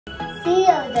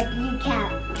C-O-W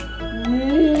cat.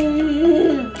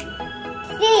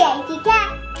 C-A-T cat.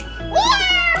 Meow,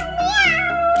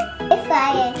 meow.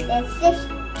 F-I-S-S fish.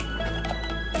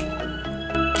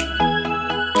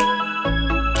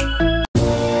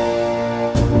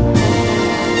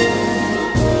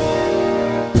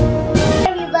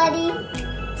 Everybody,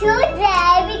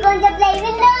 today we're going to play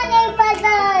with learning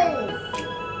puzzles.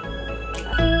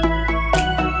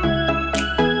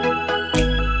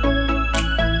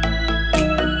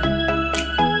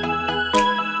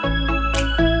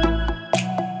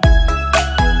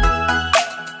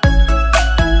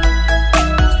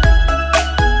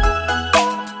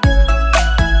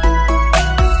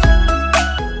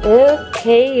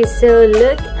 Okay, so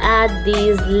look at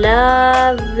these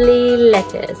lovely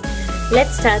letters.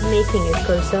 Let's start making it,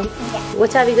 Kulsum. Yeah.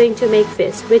 What are we going to make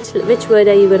first? Which word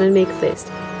are you going to make first?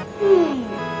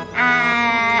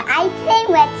 I think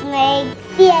let's make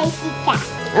C-A-T cat.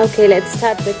 Okay, let's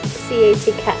start with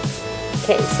C-A-T cat.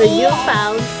 Okay, so you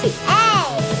found C.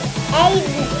 A is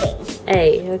the thing. A,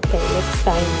 okay, let's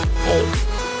find A.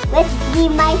 Let's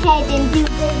leave my head and do the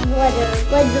water.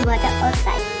 What's the water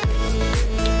outside?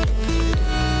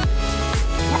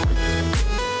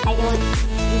 I don't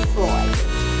before.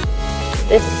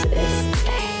 This is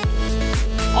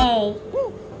A.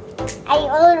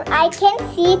 I can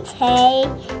see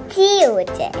T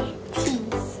with it. T.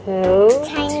 so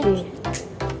Tiny.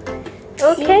 T.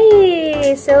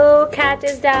 Okay, so cat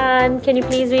is done. Can you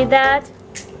please read that?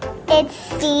 It's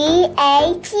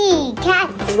C-A-T,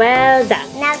 cat. Well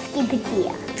done. Now skip it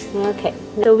here. Okay,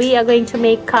 so we are going to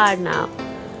make car now.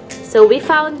 So we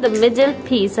found the middle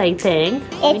piece, I think.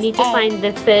 We It's need to A. find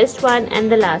the first one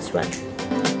and the last one.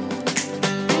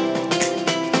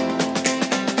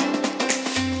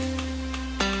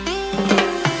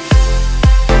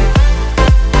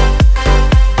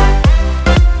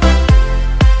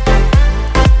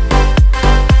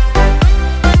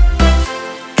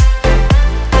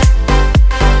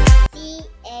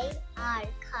 C-A-R,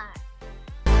 car.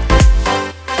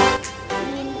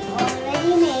 We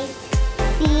already made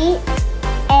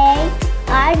C-A-R,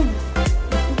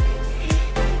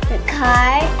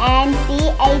 car, and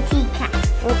C-A-T, cat.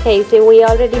 Okay, so we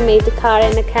already made the car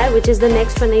and the cat. Which is the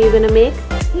next one are you gonna make?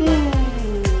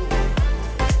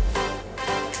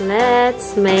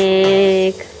 Let's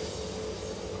make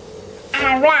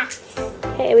A rat.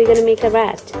 Okay, we're gonna make a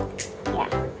rat. Yeah.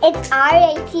 It's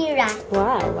R-A-T, rat.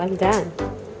 Wow, well done.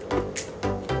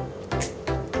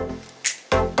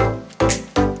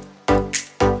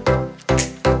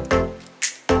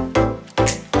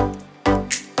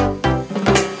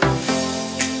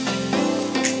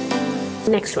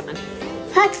 Next one.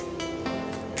 Hut.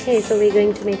 Okay, so we're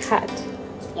going to make hut.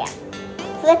 Yeah.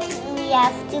 We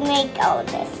have to make all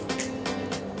this.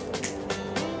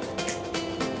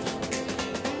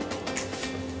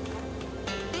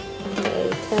 Okay,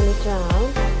 turn it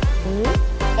around.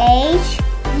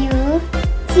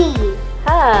 H-U-T.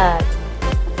 Hut.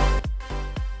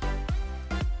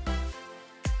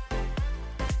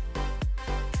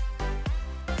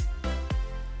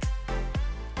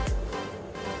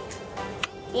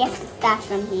 We have to start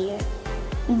from here.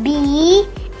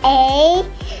 B-A-T,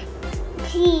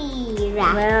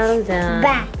 rat. Well done.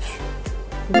 Bat.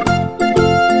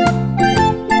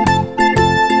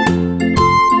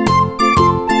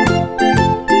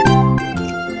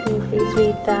 Can you please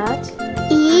read that?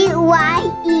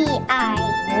 E-Y-E-I.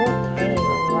 Okay,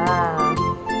 wow.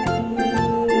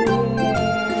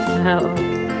 Wow.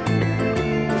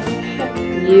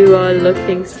 You are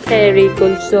looking scary,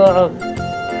 Kulsum.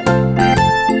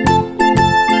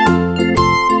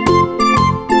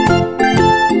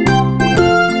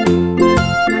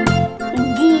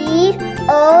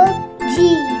 D-O-G,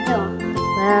 dog.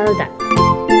 Well done.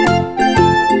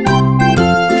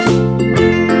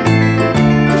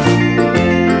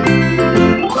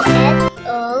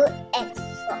 S-O-X.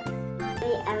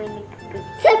 We are in a cocoon.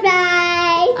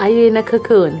 Surprise! Are you in a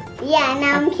cocoon? Yeah,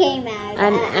 now I'm came out.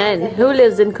 And who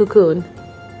lives in cocoon?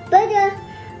 But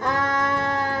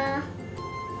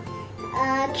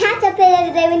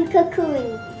caterpillars live in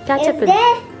cocoon.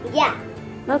 Caterpillar? Yeah.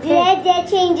 Okay. They're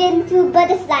changing to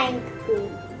butterfly in cocoon.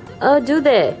 Oh, do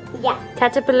they? Yeah.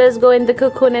 Caterpillars go in the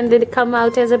cocoon and they come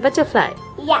out as a butterfly.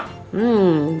 Yeah.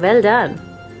 Well done.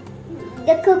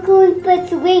 The cocoon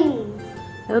puts wings.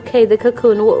 Okay, the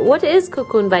cocoon. What is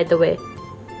cocoon, by the way?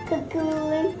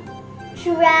 Cocoon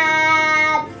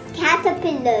traps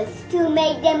caterpillars to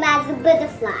make them as a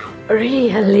butterfly.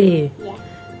 Really? Yeah.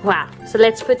 Wow. So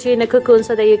let's put you in a cocoon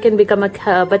so that you can become a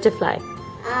butterfly.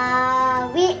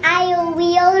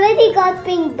 We already got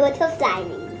pink butterfly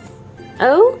wings.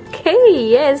 Okay,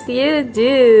 yes, you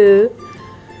do.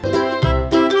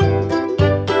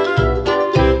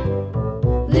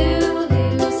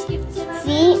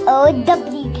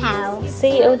 C-O-W cow.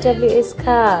 C-O-W is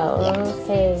cow. Yes.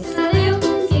 Okay.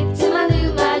 Skip to my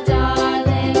loo, my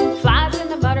darling. Flies in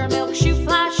the buttermilk shoe,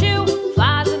 fly shoe.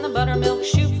 Flies in the buttermilk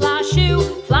shoe, fly shoe.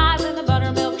 Flies in the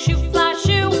buttermilk shoe, fly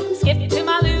shoe. Skip to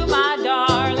my loo, my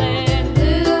darling.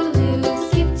 Loo, loo,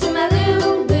 skip to my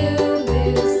loo. Loo,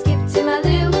 loo, skip to my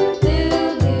loo.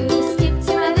 Loo, loo, skip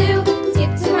to my loo.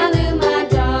 Skip to my loo, my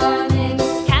darling.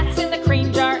 Cats in the cream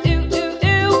jar, ooh, ooh,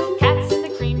 ooh. Cats in the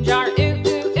cream jar, ooh,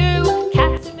 ooh, ooh.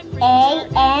 Cats in the cream jar.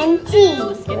 A-N-T.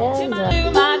 Skip to my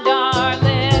loo, my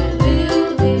darling.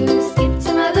 Loo, loo, skip to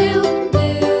my loo.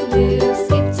 Loo, loo,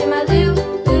 skip to my loo.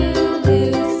 Loo,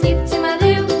 loo, skip to my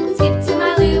loo. Skip to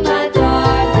my loo, my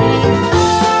darling.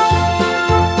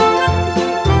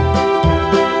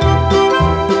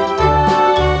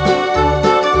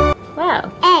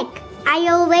 Wow. Egg. I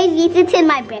always eat it in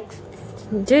my breakfast.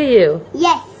 Do you?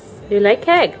 Yes. You like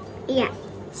egg? Yeah.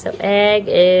 So egg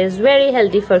is very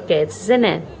healthy for kids, isn't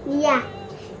it? Yeah.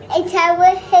 It has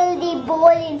a healthy ball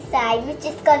inside, which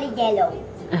is called yellow.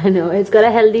 I know. It's got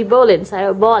a healthy ball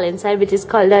inside, which is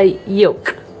called a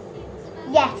yolk.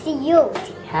 Yes, yolk.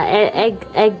 Yeah,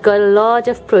 egg got a lot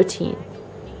of protein.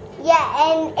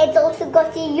 Yeah, and it's also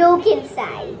got a yolk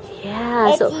inside. Yeah.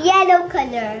 It's yellow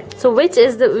color. So which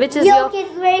is Yolk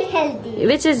is very healthy.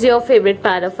 which is your favorite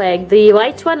part of egg? The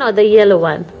white one or the yellow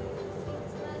one?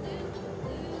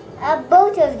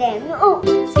 Both of them. Oh.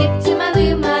 Skip to my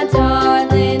loo, my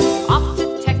darling. Off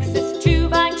to Texas 2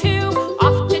 by 2.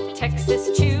 Off to Texas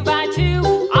 2 by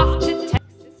 2. Off to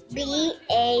Texas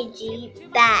B-A-G,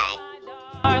 bag.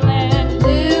 darling.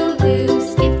 Loo, loo,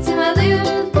 skip to my loo.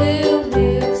 Loo,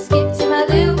 loo, skip to my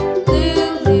loo.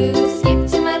 Loo, loo, skip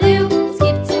to my loo.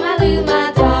 Skip to my loo,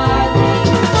 my darling.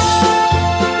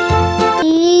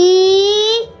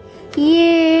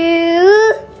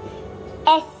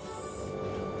 E-U-S.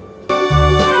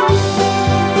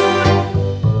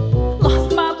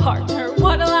 Lost my partner,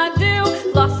 what'll I do?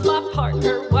 Lost my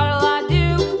partner, what'll I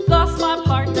do? Lost my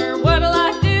partner, what'll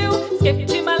I do? Skip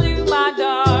to my loo, my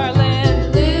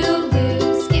darling. Loo,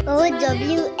 loo, skip to my loo.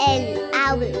 O-W-L,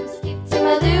 owl. Skip to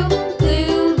my loo,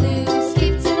 loo, loo,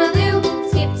 skip to my loo,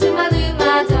 skip to my loo,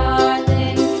 my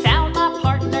darling. Found my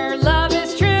partner, love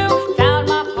is true. Found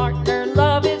my partner,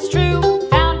 love is true.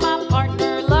 Found my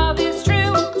partner, love is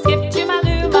true. Skip to my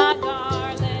loo, my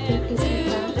darling.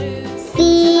 Loo, loo,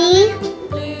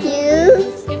 C-U-P.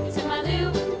 skip to my loo,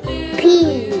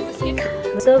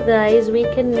 loo. So guys, we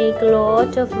can make a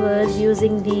lot of words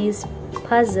using these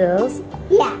puzzles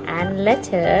Yeah. and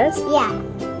letters. Yeah.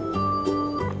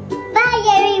 Bye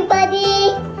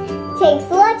everybody. Thanks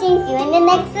for watching. See you in the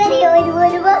next video. It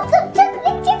would